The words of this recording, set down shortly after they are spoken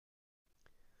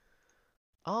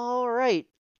All right.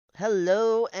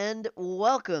 Hello and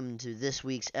welcome to this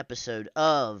week's episode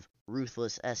of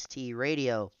Ruthless ST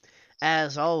Radio.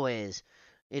 As always,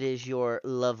 it is your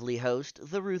lovely host,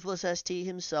 the Ruthless ST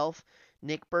himself,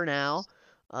 Nick Bernal,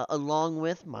 along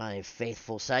with my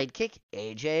faithful sidekick,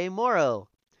 AJ Morrow.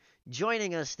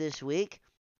 Joining us this week,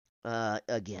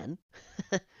 again,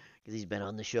 because he's been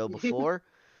on the show before,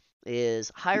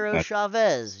 is Jairo Uh,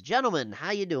 Chavez. Gentlemen, how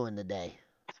you doing today?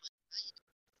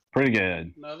 Pretty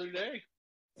good. Another day.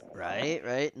 Right,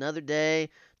 right. Another day,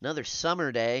 another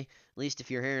summer day. At least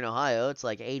if you're here in Ohio, it's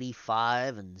like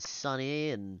 85 and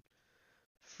sunny and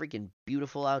freaking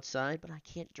beautiful outside, but I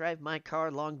can't drive my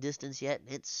car long distance yet,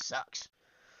 and it sucks.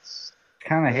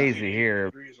 Kind of Ugh. hazy here.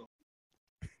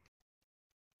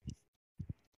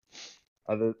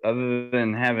 Other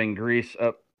than having grease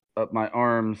up my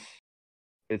arms,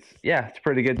 it's a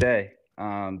pretty good day.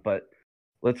 But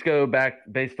let's go back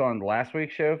based on last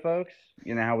week's show, folks.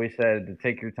 You know how we said to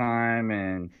take your time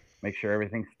and make sure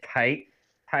everything's tight,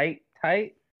 tight,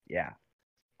 tight. Yeah.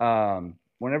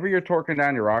 Whenever you're torquing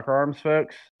down your rocker arms,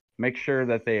 folks, make sure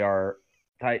that they are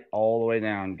tight all the way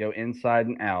down. Go inside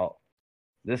and out.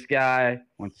 This guy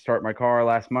went to start my car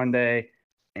last Monday,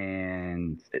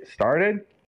 and it started,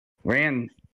 ran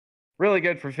really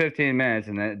good for 15 minutes,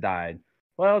 and then it died.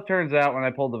 Well, it turns out when I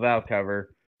pulled the valve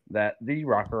cover that the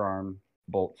rocker arm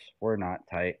bolts were not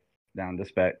tight down to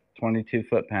spec. 22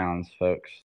 foot-pounds, folks.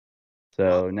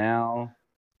 So What? now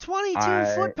 22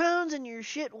 I. foot-pounds and your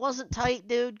shit wasn't tight,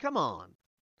 dude? Come on.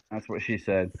 That's what she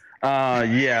said.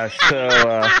 Yeah. So.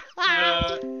 Uh,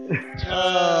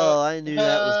 Oh, I knew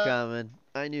that was coming.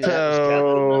 I knew that was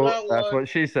coming. So that's what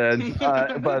she said.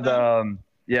 But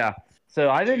yeah. So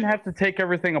I didn't have to take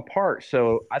everything apart.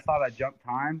 So I thought I jumped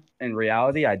time. In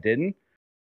reality, I didn't.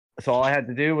 So all I had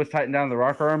to do was tighten down the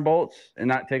rocker arm bolts and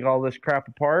not take all this crap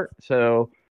apart. So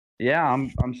yeah,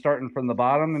 I'm starting from the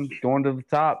bottom and going to the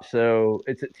top. So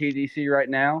it's at TDC right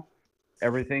now.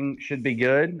 Everything should be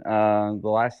good. The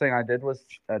last thing I did was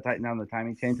tighten down the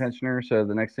timing chain tensioner. So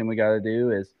the next thing we got to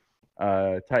do is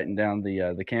tighten down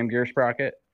the cam gear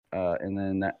sprocket, and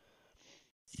then that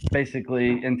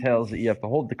basically entails that you have to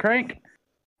hold the crank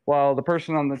while the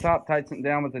person on the top tightens it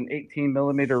down with an 18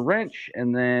 millimeter wrench,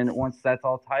 and then once that's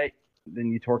all tight,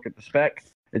 then you torque it to spec.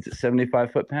 It's at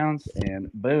 75 foot-pounds, and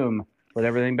boom, put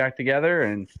everything back together,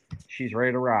 and she's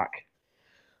ready to rock.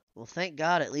 Well, thank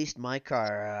God at least my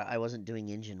car, I wasn't doing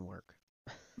engine work.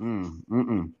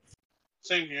 Mm-mm.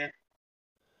 Same here.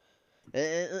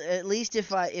 At least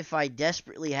if I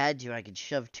desperately had to, I could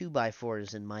shove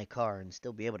 2x4s in my car and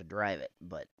still be able to drive it.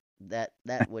 But that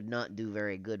would not do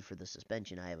very good for the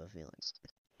suspension, I have a feeling.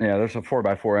 Yeah, there's a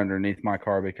 4x4 underneath my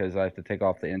car because I have to take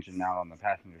off the engine now on the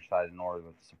passenger side in order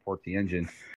to support the engine.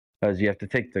 Because you have to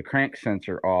take the crank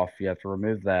sensor off. You have to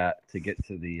remove that to get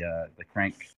to the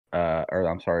crank, or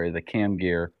I'm sorry, the cam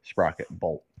gear sprocket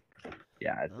bolt.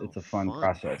 Yeah, it's a fun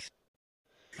process.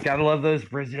 Gotta love those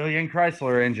Brazilian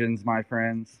Chrysler engines, my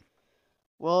friends.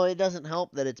 Well, it doesn't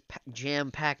help that it's jam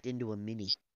packed into a Mini.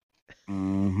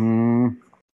 Mm-hmm.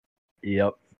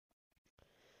 Yep.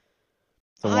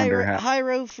 It's a wonder how.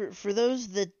 Hyro, for those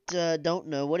that don't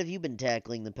know, what have you been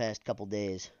tackling the past couple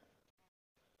days?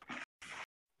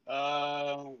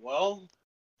 Well,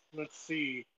 let's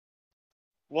see.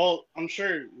 Well, I'm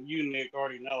sure you, Nick,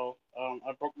 already know.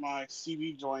 I broke my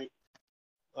CV joint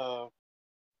uh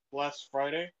last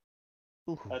Friday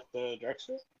Ooh. at the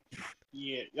drugstore.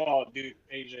 Yeah, oh, dude,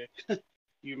 AJ,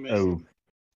 you missed it. Oh.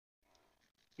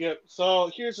 Yep.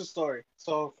 So here's the story.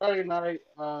 So Friday night,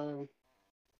 I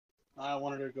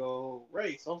wanted to go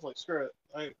race. I was like, screw it.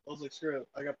 I was like, screw it.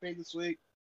 I got paid this week.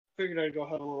 Figured I'd go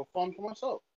have a little fun for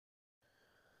myself.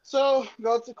 So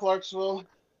go to Clarksville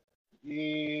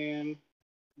and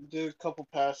did a couple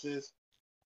passes.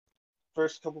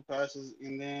 First couple passes,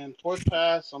 and then fourth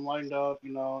pass, I'm lined up.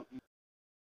 I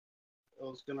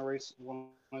was gonna race one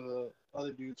of the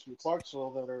other dudes from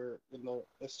Clarksville that are in the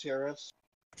STRS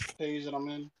page that I'm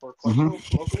in for Clarksville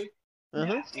locally.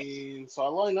 Uh-huh. And so I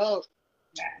line up,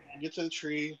 get to the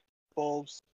tree,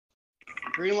 bulbs.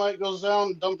 Green light goes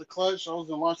down, dump the clutch. I was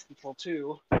in launch control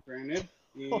too, granted.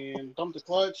 And dump the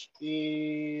clutch,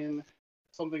 and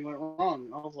something went wrong.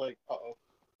 I was like, uh-oh.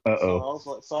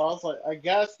 So I was like, I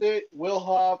gassed it, wheel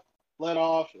hop, let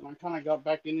off, and I kind of got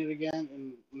back in it again.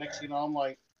 And next thing you know, I'm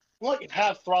like at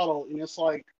half throttle, and it's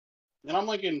like, and I'm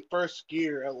like in first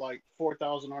gear at like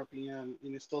 4,000 RPM,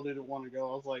 and it still didn't want to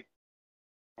go. I was like,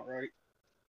 all right.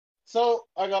 So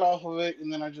I got off of it,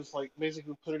 and then I just like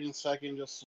basically put it in second,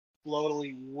 just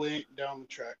slowly went down the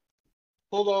track.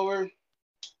 Pulled over,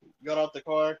 got out the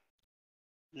car,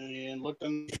 and looked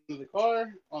into the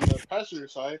car on the passenger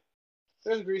side.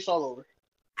 there's grease all over.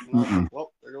 And I was Mm-mm. like,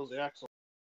 well, there goes the axle.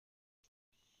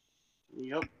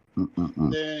 Yep.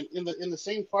 Mm-mm. Then in the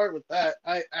same part with that,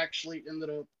 I actually ended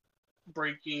up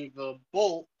breaking the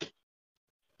bolt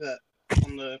that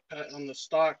on the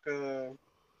stock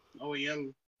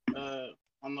OEM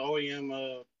on the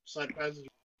OEM side passenger,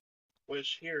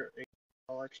 which here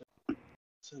I'll actually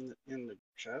send it in the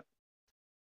chat.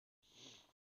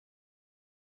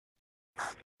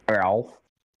 Well,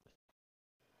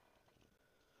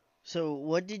 So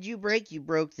what did you break? You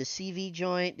broke the CV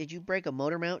joint. Did you break a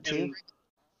motor mount too? And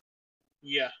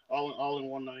yeah, all in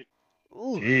one night.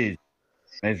 Ooh. jeez,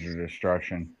 major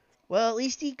destruction. Well, at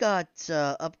least he got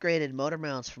upgraded motor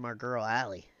mounts from our girl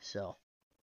Allie. So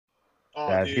Oh,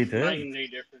 That he dude, night did. and day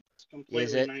difference. is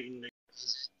Completely it? night and day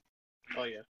difference. Oh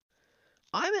yeah.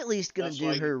 I'm at least gonna That's do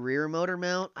why her rear motor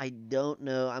mount. I don't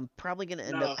know. I'm probably gonna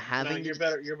end no, up having you're to.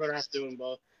 better off doing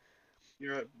both.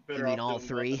 You're You better mean off all doing both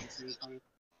three? at the same time.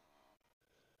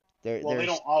 There, Well, they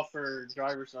there's. don't offer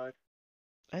driver side.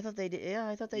 I thought they did. Yeah,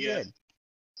 I thought they Yeah. did.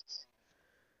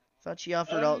 Thought she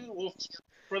offered all. Well,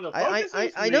 for the I, I,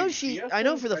 focuses, I know maybe. she. I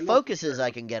know Fiestas, for the I know for focuses, sure. I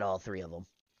can get all three of them,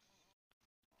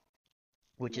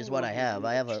 which is Well, what I let have. me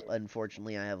I have a. check.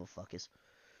 Unfortunately, I have a Focus.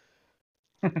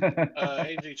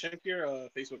 AJ, check your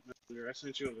Facebook Messenger. I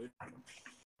sent you a video.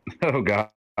 Oh God,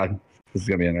 this is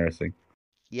gonna be interesting.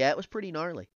 Yeah, it was pretty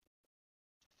gnarly.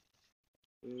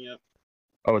 Yep.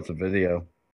 Oh, it's a video.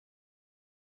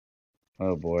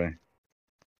 Oh boy, I'm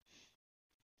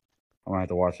gonna have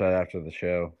to watch that after the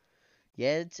show.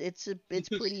 Yeah, it's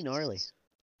pretty gnarly.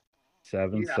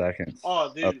 7 Yeah. seconds Oh,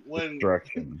 of dude, when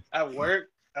destruction. at work,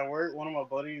 one of my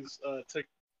buddies took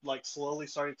slowly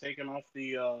started taking off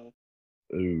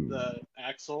Ooh. the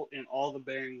axle and all the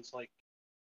bearings. Like,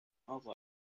 I was like,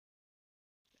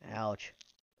 Ouch.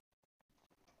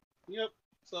 yep.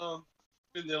 So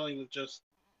been dealing with just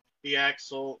the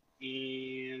axle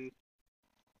and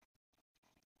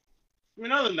I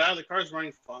mean, other than that, the car's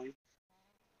running fine.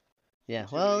 Yeah. Not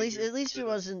too Well, many at least it major-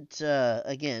 wasn't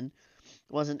again, it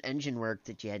wasn't engine work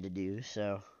that you had to do.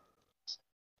 So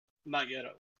Not yet.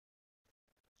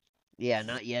 yeah,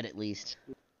 not yet at least.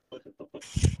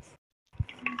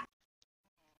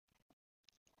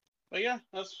 But yeah,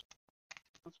 that's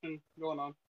been going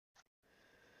on.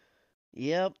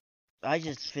 Yep. I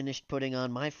just finished putting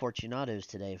on my Fortunatos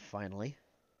today. Finally.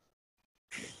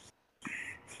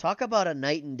 Talk about a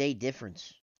night and day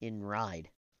difference in ride.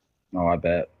 Oh, I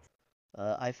bet.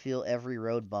 I feel every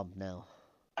road bump now.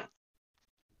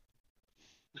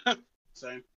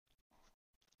 Same.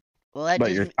 Well, that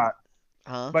But just your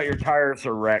huh? but your tires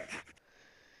are wrecked.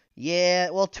 Yeah.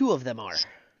 Well, two of them are.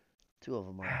 Two of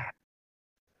them are.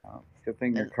 Good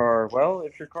thing your And car. Well,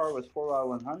 if your car was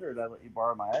 4x100, I'd let you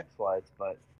borrow my X lights.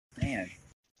 But man,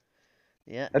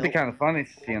 yeah, that'd be nope. kind of funny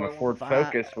seeing a 4x1. Ford Five,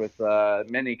 Focus with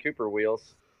Mini Cooper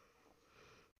wheels.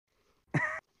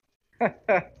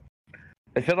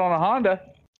 They fit on a Honda.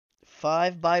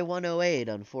 5x108,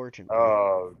 unfortunately.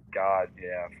 Oh God,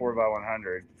 yeah,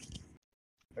 4x100.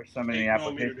 There's so many 8mm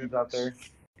applications out there. difference.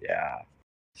 Yeah,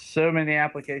 so many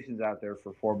applications out there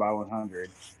for 4x100.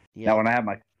 Yep. Now, when I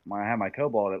had my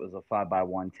Cobalt, it was a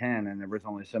 5x110, and there was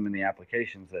only so many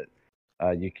applications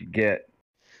that you could get.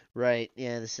 Right.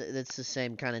 Yeah, that's the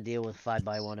same kind of deal with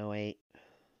 5x108.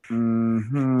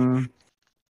 Mm-hmm.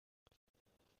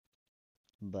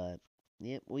 But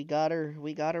yep, we got her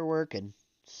working.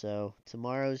 So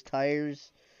tomorrow's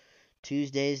tires,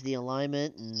 Tuesday's the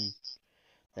alignment, and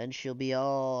then she'll be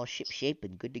all ship shape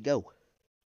and good to go.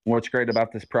 What's great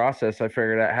about this process, I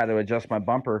figured out how to adjust my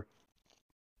bumper.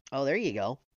 Oh, there you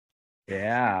go.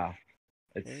 Yeah,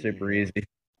 it's There you super go. easy.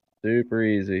 Super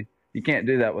easy. You can't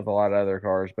do that with a lot of other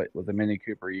cars, but with a Mini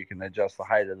Cooper, you can adjust the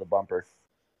height of the bumper.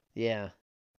 Yeah.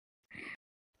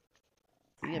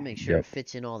 You gotta make sure it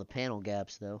fits in all the panel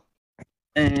gaps, though.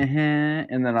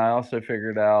 And then I also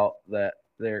figured out that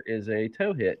there is a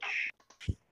tow hitch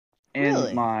in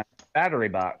Really? my battery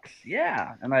box.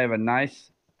 Yeah, and I have a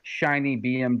nice shiny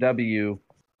BMW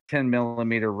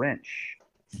 10mm wrench.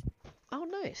 Oh,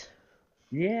 nice.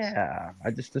 Yeah,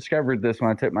 I just discovered this when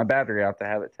I took my battery out to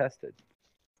have it tested.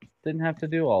 Didn't have to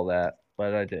do all that,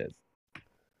 but I did.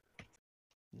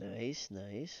 Nice,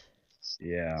 nice.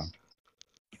 Yeah.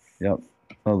 Yep.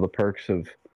 All the perks of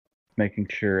making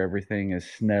sure everything is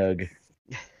snug.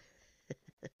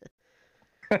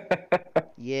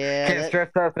 Yeah,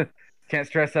 Can't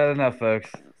stress that enough,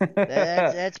 folks.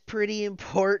 that's pretty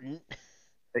important.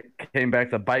 It came back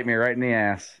to bite me right in the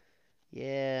ass.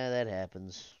 Yeah, that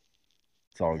happens.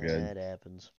 It's all good. That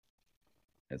happens.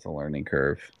 It's a learning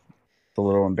curve. It's a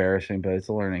little embarrassing, but it's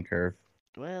a learning curve.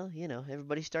 Well,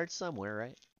 everybody starts somewhere,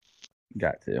 right?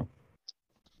 Got to.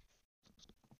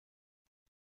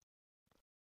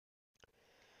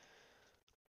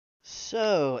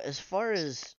 So, as far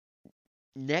as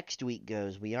next week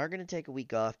goes, we are going to take a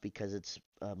week off because it's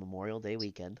Memorial Day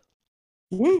weekend.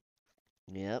 Woo.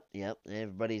 Yep.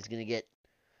 Everybody's going to get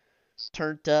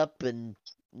turned up and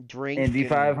drink. Indy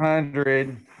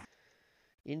 500.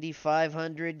 Indy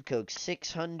 500, Coke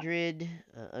 600.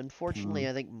 Unfortunately,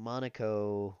 I think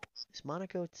Monaco. Is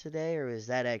Monaco today, or is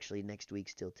that actually next week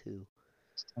still, too?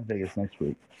 I think it's next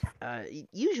week. It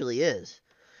usually is.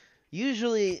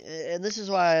 Usually, and this is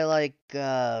why I like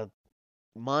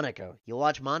Monaco. You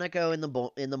watch Monaco in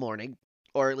the morning,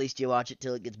 or at least you watch it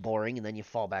till it gets boring, and then you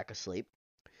fall back asleep.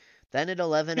 Then at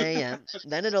 11 a.m.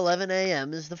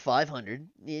 Is the 500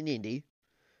 in Indy.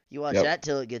 You watch that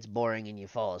till it gets boring and you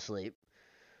fall asleep.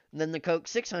 And then the Coke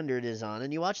 600 is on,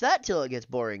 and you watch that till it gets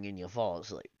boring and you fall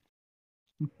asleep.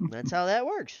 That's how that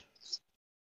works.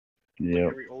 Yeah.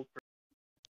 Every old person.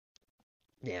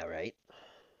 Yeah, right.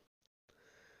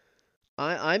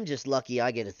 I'm just lucky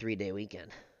I get a 3-day weekend.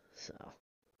 So.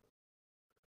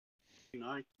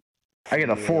 Nice. I get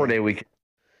a 4-day weekend.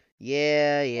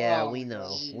 Yeah, Oh we my know.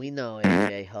 God. We know,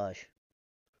 AJ. Hush.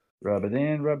 Rub it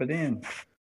in, rub it in.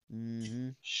 Mm-hmm.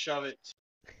 Shove it.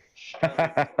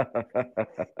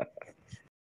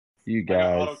 You I got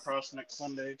guys. autocross next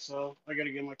Sunday, so I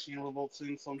gotta get my camera bolts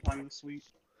in sometime this week.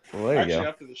 Well, there you Actually, go.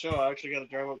 after the show, I actually gotta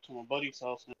drive up to my buddy's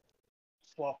house and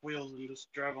swap wheels and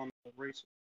just drive on the race.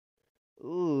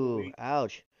 Ooh,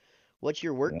 ouch. What's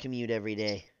your work Yeah. commute every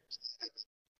day?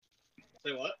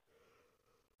 Say what?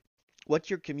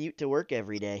 What's your commute to work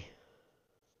every day?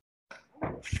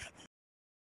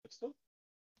 Still?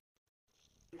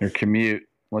 Your commute.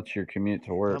 What's your commute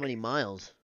to work? How many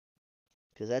miles?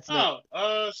 Because that's not.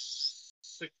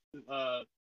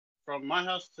 From my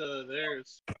house to there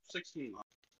is 16 miles.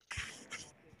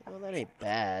 Well, that ain't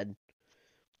bad.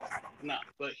 No,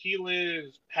 but he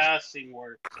lives passing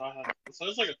work, so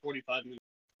it's like a 45-minute.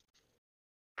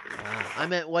 I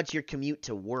meant what's your commute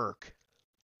to work?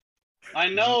 I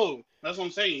know. That's what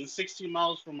I'm saying. It's 16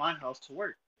 miles from my house to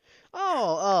work.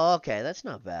 Oh, okay. That's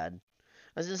not bad.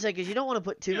 I was gonna say because you don't want to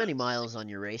put too many miles on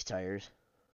your race tires.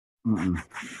 Mm-mm.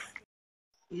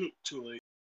 Too late.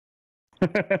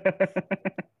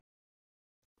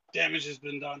 Damage has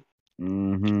been done.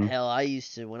 Mm-hmm. Hell, I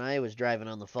used to when I was driving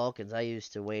on the Falcons. I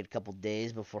used to wait a couple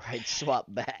days before I'd swap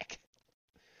back,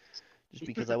 just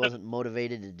because I wasn't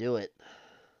motivated to do it.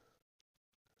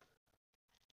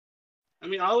 I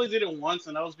mean, I only did it once,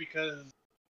 and that was because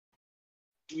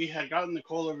we had gotten the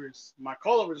coilovers. My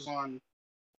coilovers on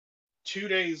 2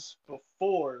 days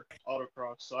before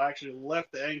autocross, so I actually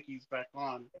left the Yankees back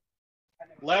on.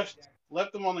 Left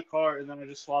them on the car, and then I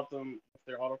just swapped them with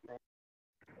their autocross.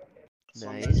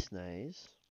 Nice.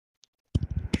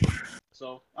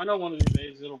 So I know one of these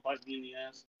days it'll bite me in the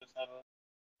ass. Just have a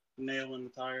nail in the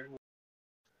tire.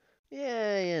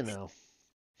 Yeah, you know.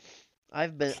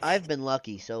 I've been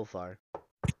lucky so far.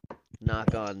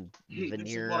 Knock on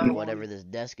veneer or whatever this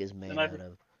desk is made out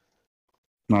of.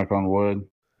 Knock on wood.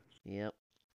 Yep.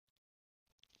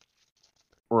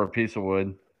 Or a piece of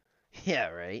wood. Yeah,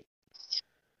 right.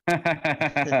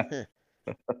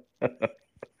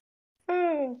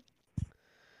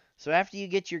 So after you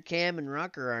get your cam and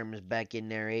rocker arms back in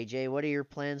there, AJ, what are your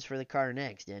plans for the car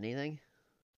next? Anything?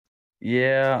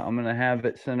 Yeah, I'm gonna have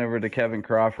it sent over to Kevin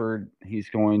Crawford.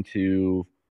 He's going to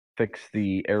fix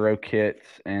the aero kits,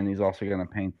 and he's also gonna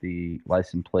paint the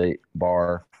license plate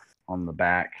bar on the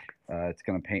back. It's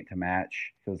gonna paint to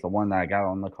match because the one that I got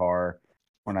on the car,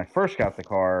 when I first got the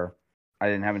car, I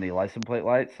didn't have any license plate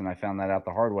lights, and I found that out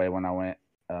the hard way when I went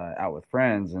out with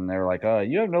friends, and they were like,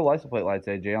 "You have no license plate lights,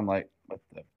 AJ." I'm like, "But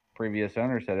the previous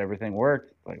owner said everything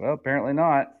worked." Like, well, apparently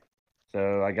not.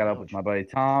 So I got up with my buddy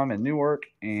Tom in Newark,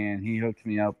 and he hooked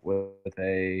me up with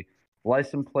a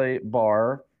license plate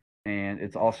bar, and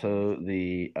it's also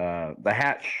the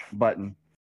hatch button.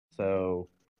 So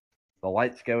the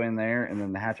lights go in there, and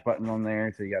then the hatch button on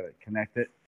there. So you got to connect it.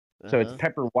 So it's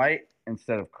pepper white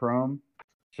instead of chrome.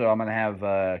 So I'm gonna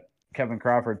have Kevin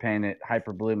Crawford paint it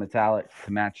hyper blue metallic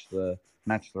to match the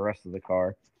rest of the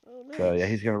car. Oh, nice. So yeah,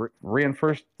 he's gonna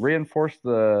reinforce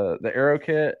the aero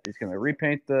kit. He's gonna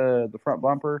repaint the front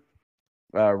bumper,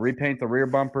 repaint the rear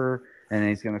bumper, and then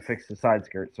he's gonna fix the side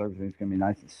skirt so everything's gonna be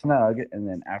nice and snug. And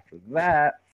then after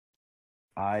that,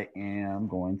 I am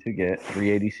going to get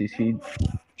 380cc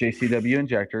JCW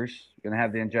injectors. Gonna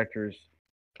have the injectors.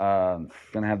 Gonna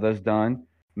have those done.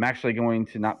 I'm actually going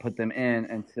to not put them in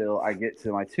until I get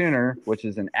to my tuner, which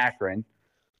is in Akron.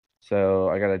 So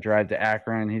I got to drive to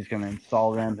Akron. He's going to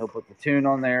install them. He'll put the tune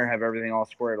on there, have everything all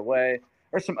squared away.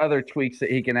 There's some other tweaks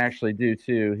that he can actually do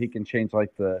too. He can change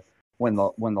like the when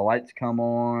the lights come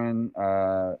on,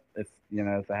 if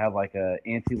if they have like a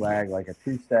anti-lag, like a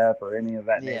two-step or any of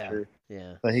that Yeah. nature,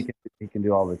 Yeah. so he can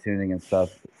do all the tuning and stuff.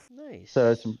 Nice.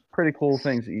 So it's some pretty cool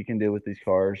things that you can do with these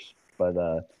cars. But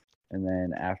and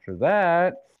then after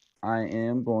that, I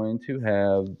am going to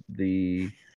have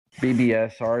the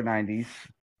BBS R90s.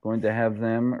 Going to have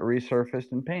them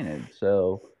resurfaced and painted.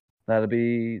 So that'll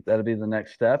be the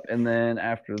next step. And then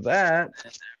after that,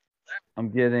 I'm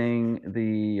getting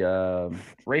the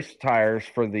race tires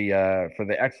for the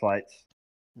X Lights.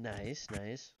 Nice.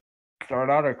 Nice. Start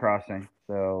autocrossing.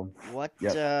 So What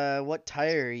yep. what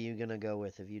tire are you gonna go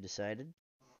with? Have you decided?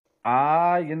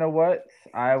 You know what?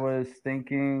 I was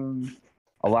thinking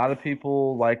a lot of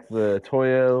people like the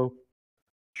Toyo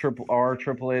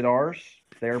triple eight R's.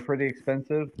 They're pretty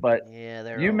expensive, but Yeah,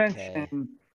 they're you okay. mentioned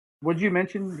what did you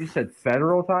mention? You said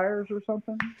Federal tires or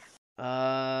something?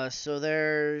 So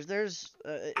there's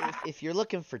if you're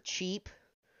looking for cheap,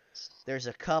 there's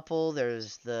a couple.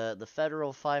 There's the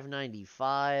Federal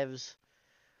 595s.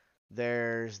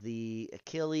 There's the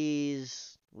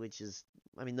Achilles, which is,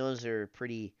 I mean, those are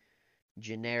pretty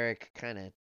generic kind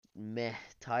of meh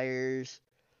tires.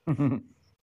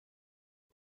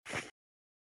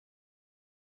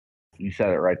 You said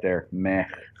it right there. Meh.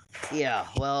 Yeah,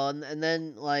 well, and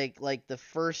then like the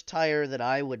first tire that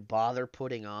I would bother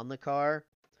putting on the car,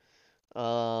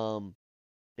 um,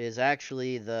 is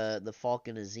actually the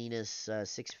Falcon Azenis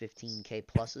 615K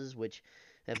pluses, which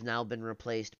have now been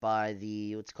replaced by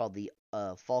the what's called the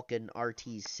Falcon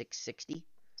RT 660.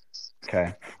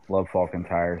 Okay. Love Falcon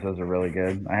tires. Those are really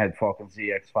good. I had Falcon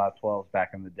ZX 512s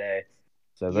back in the day.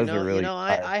 So You those are know, really good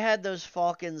tires. I had those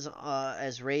Falcons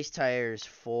as race tires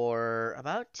for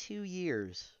about 2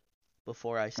 years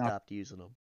before I Now, stopped using them.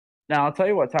 now, I'll tell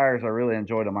you what tires I really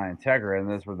enjoyed on my Integra, and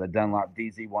those were the Dunlop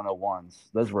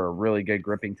DZ101s. Those were a really good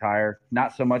gripping tire.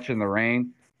 Not so much in the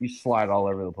rain. You slide all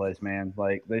over the place, man.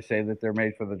 Like they say that they're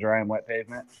made for the dry and wet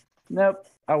pavement. Nope.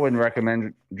 I wouldn't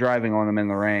recommend driving on them in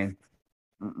the rain.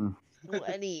 Mm-mm. Well,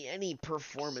 any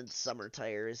performance summer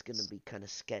tire is going to be kind of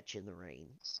sketch in the rain.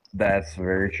 That's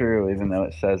very true. Even though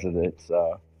it says that it's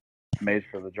made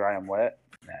for the dry and wet,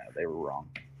 nah, they were wrong.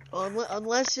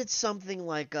 Unless it's something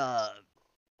like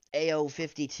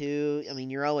AO52, I mean,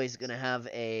 you're always going to have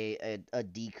a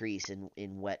decrease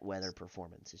in wet weather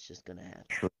performance. It's just going to happen.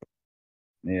 True.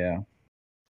 Yeah.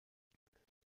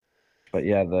 But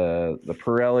yeah, the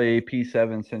Pirelli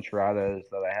P7 Centurados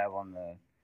that I have on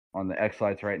the X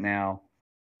Lights right now,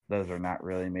 those are not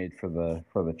really made for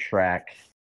the track,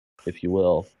 if you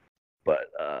will.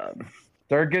 But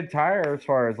they're a good tire as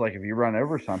far as like if you run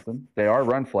over something. They are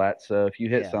run flat, so if you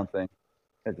hit Yeah. something,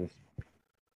 it just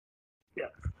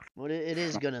Well, it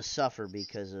is going to suffer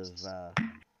because it is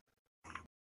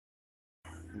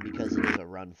a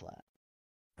run flat.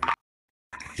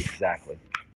 exactly.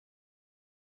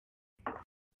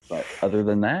 But other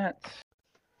than that,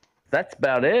 that's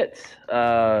about it.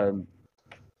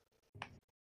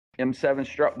 M7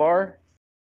 strut bar.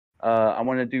 I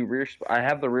want to do rear. I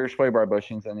have the rear sway bar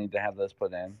bushings. I need to have those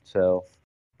put in, so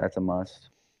that's a must.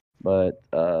 But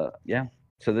yeah,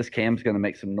 so this cam's going to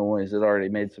make some noise. It already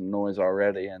made some noise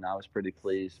already, and I was pretty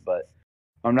pleased. But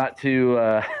I'm not too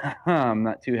I'm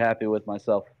not too happy with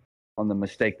myself on the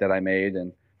mistake that I made,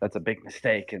 and that's a big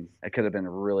mistake, and it could have been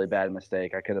a really bad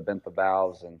mistake. I could have bent the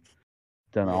valves and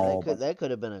done Yeah, all. that could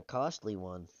have been a costly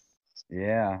one.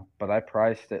 Yeah, but I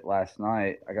priced it last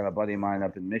night. I got a buddy of mine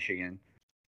up in Michigan.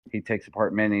 He takes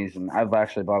apart minis, and I've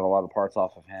actually bought a lot of parts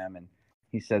off of him. And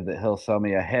he said that he'll sell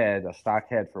me a stock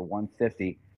head for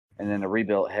 150, and then a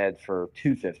rebuilt head for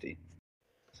 250.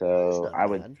 That's So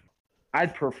not bad.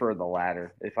 I'd prefer the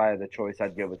latter. If I had the choice,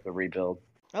 I'd go with the rebuild.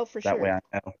 Oh, for That sure. way I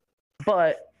know.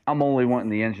 But I'm only wanting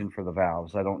the engine for the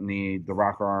valves. I don't need the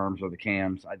rocker arms or the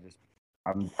cams.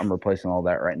 I'm replacing all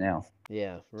that right now.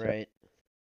 Yeah, right.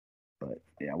 But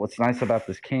yeah, what's nice about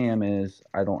this cam is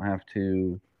I don't have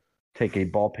to take a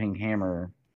ball peen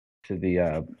hammer to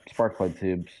the spark plug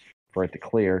tubes for it to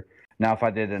clear. Now, if I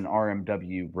did an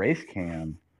RMW race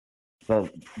cam,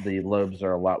 the lobes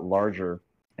are a lot larger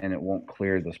and it won't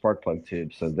clear the spark plug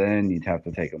tube. So then you'd have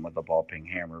to take them with a ball peen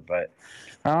hammer. But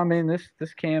I mean,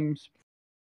 this cam's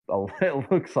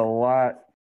it looks a lot.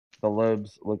 The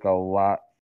lobes look a lot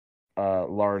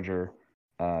larger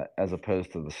as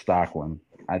opposed to the stock one.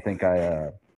 I think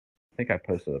I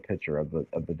posted a picture of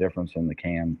the difference in the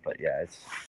cam, but yeah,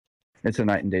 it's a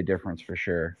night and day difference for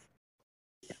sure.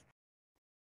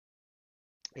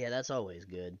 Yeah, that's always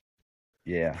good.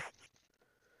 Yeah.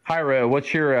 Hyro,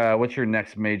 what's your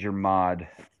next major mod?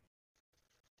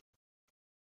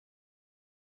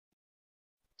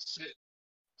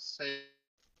 Say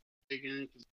again.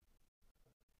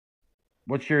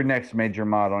 What's your next major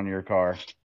mod on your car?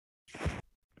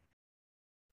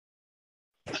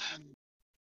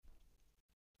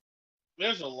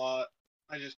 There's a lot.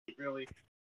 I just can't really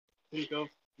think of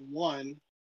one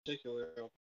particular.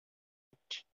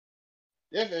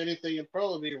 If anything, it'd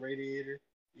probably be a radiator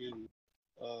and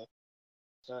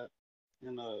that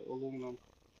and aluminum.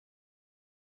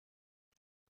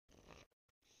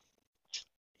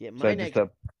 Yeah, So my just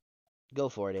next. Go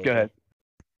for it, AJ. go ahead.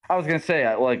 I was gonna say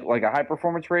like a high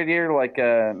performance radiator, like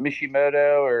a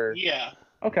Mishimoto or Yeah,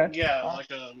 okay. yeah,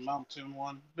 like a Mountain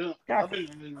one. I've Gotcha. been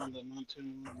running on the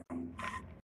Mountain one.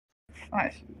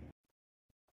 Nice.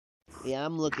 Yeah,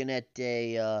 I'm looking at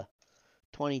a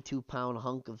 22-pound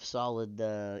hunk of solid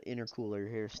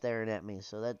intercooler here staring at me.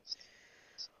 So that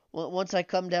once I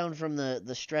come down from the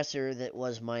stressor that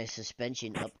was my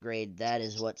suspension upgrade, that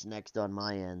is what's next on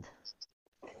my end.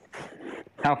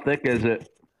 How thick is it?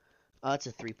 It's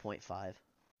a 3.5.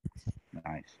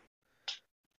 Nice.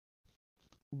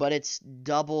 But it's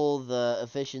double the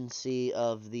efficiency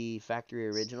of the factory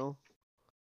original.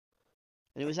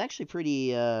 And it was actually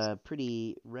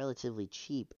pretty relatively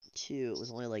cheap too. It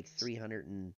was only like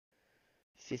 $350,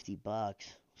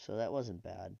 so that wasn't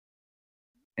bad.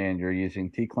 And you're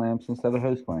using T-clamps instead of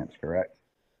hose clamps, correct?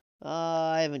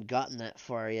 I haven't gotten that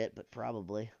far yet, but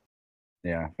probably.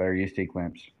 Yeah, better use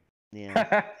T-clamps.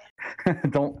 Yeah.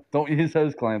 don't use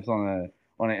hose clamps on an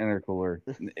intercooler.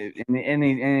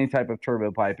 any type of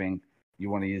turbo piping, you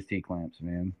want to use T-clamps,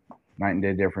 man. Night and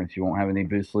day difference. You won't have any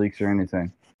boost leaks or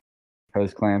anything.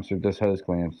 Hose clamps are just hose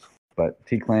clamps, but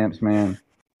T-clamps, man,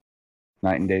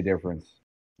 night and day difference.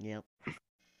 Yep.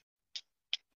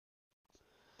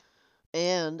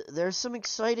 And there's some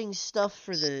exciting stuff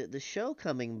for the show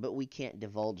coming, but we can't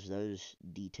divulge those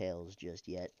details just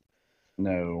yet.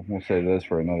 No, we'll save those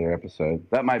for another episode.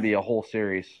 That might be a whole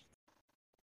series.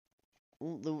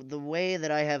 The way that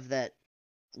I have that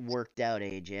worked out,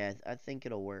 AJ, I think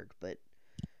it'll work, but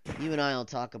you and I will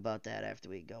talk about that after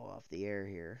we go off the air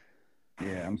here.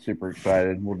 Yeah, I'm super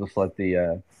excited. We'll just let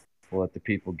the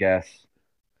people guess.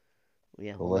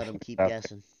 Yeah, we'll let them keep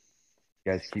guessing.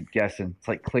 You guys keep guessing. It's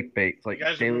like clickbait. It's like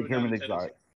Daily Herman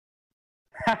Exotic.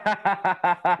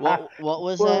 What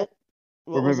was that?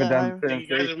 We're moving down to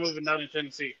Tennessee. You guys are moving down to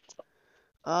Tennessee.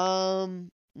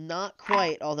 Not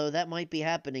quite. Although that might be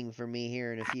happening for me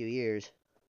here in a few years.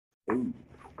 Ooh.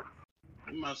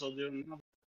 You might as well do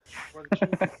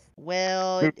it.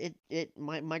 Well,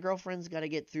 my girlfriend's got to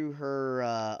get through her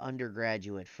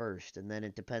undergraduate first, and then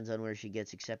it depends on where she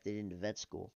gets accepted into vet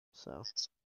school. So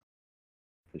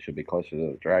it should be closer to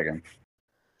the Dragon.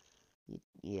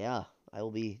 Yeah, I will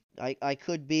be. I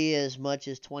could be as much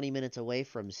as 20 minutes away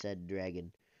from said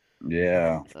Dragon.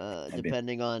 Yeah.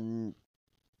 Depending on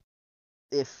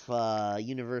if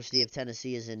University of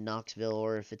Tennessee is in Knoxville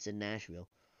or if it's in Nashville.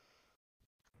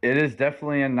 It is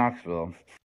definitely in Knoxville.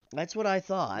 That's what I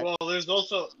thought. Well, there's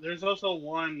also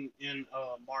one in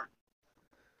Martin.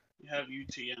 You have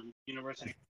UTM,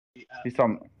 University. He's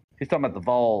talking about the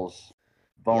Vols,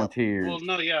 Volunteers. Yep.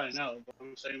 Well, no, yeah, I know, but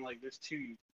I'm saying like there's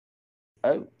two.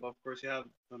 Oh. Well, of course, you have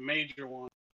the major one.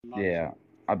 Yeah,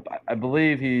 I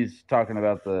believe he's talking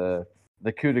about the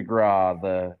coup de grace,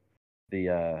 the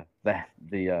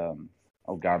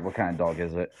oh God, what kind of dog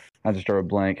is it? I just drew a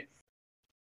blank.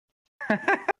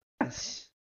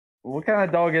 What kind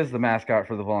of dog is the mascot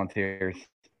for the Volunteers?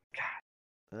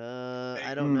 God.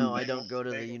 I don't know. I don't go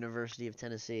to the University of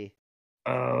Tennessee.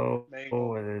 Oh,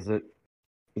 what is it?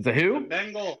 It's a who? A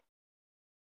Bengal.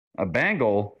 A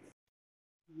Bengal?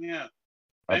 Yeah.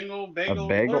 Bagel, bagel,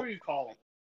 whatever you call them.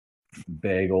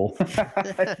 Bagel.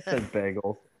 I said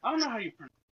bagel. I don't know how you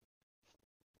pronounce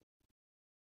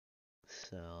it.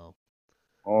 So.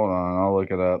 Hold on, I'll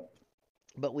look it up.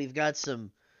 But we've got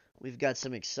some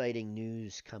exciting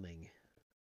news coming.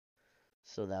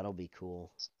 So that'll be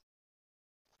cool.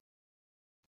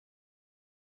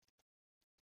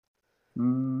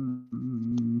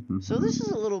 So this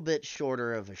is a little bit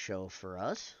shorter of a show for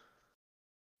us.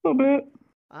 A little bit.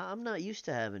 I'm not used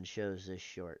to having shows this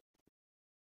short.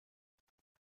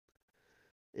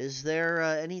 Is there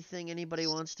anything anybody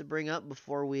wants to bring up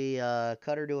before we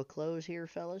cut her to a close here,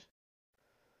 fellas?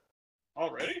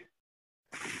 Already?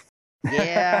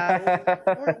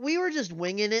 Yeah. we were just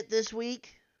winging it this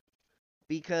week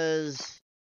because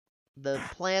the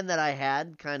plan that I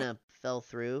had kind of fell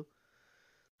through.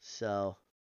 So,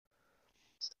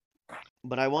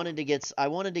 but I wanted to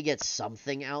get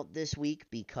something out this week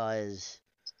because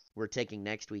we're taking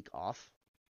next week off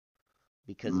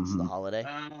because it's the holiday.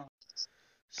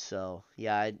 So,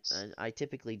 yeah, I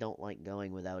typically don't like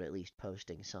going without at least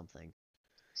posting something.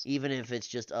 even if it's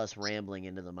just us rambling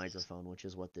into the microphone, which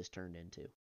is what this turned into.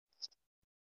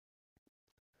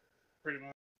 Pretty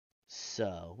much.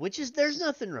 So, there's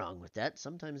nothing wrong with that.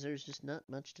 Sometimes there's just not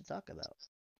much to talk about.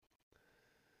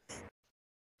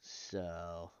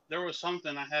 So, There was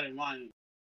something I had in mind,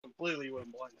 completely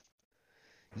went blank.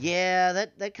 yeah,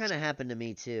 that kind of happened to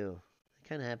me too.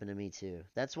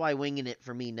 That's why winging it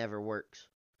for me never works.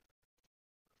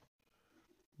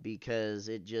 Because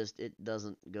it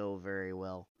doesn't go very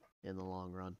well in the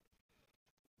long run.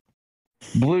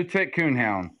 Blue tick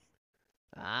coonhound.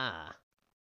 Ah.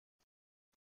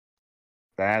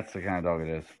 That's the kind of dog it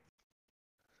is.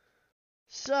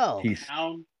 So.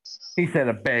 He said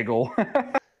a bagel.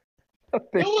 A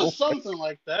bagel. It was something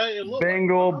like that. It looked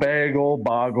Bengal, like bagel,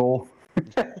 boggle.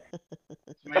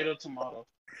 Tomato.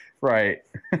 Right.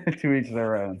 To each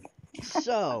their own.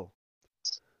 So,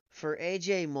 for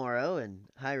AJ Morrow and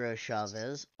Jairo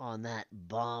Chavez on that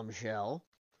bombshell,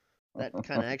 that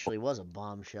kind of actually was a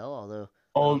bombshell, although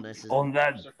on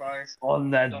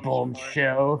that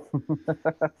bombshell.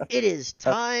 It is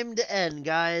time to end,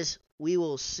 guys. We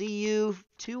will see you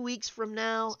 2 weeks from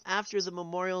now after the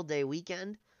Memorial Day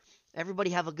weekend. Everybody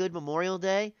have a good Memorial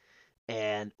Day,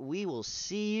 and we will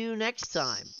see you next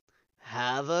time.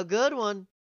 Have a good one.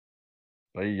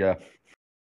 See ya.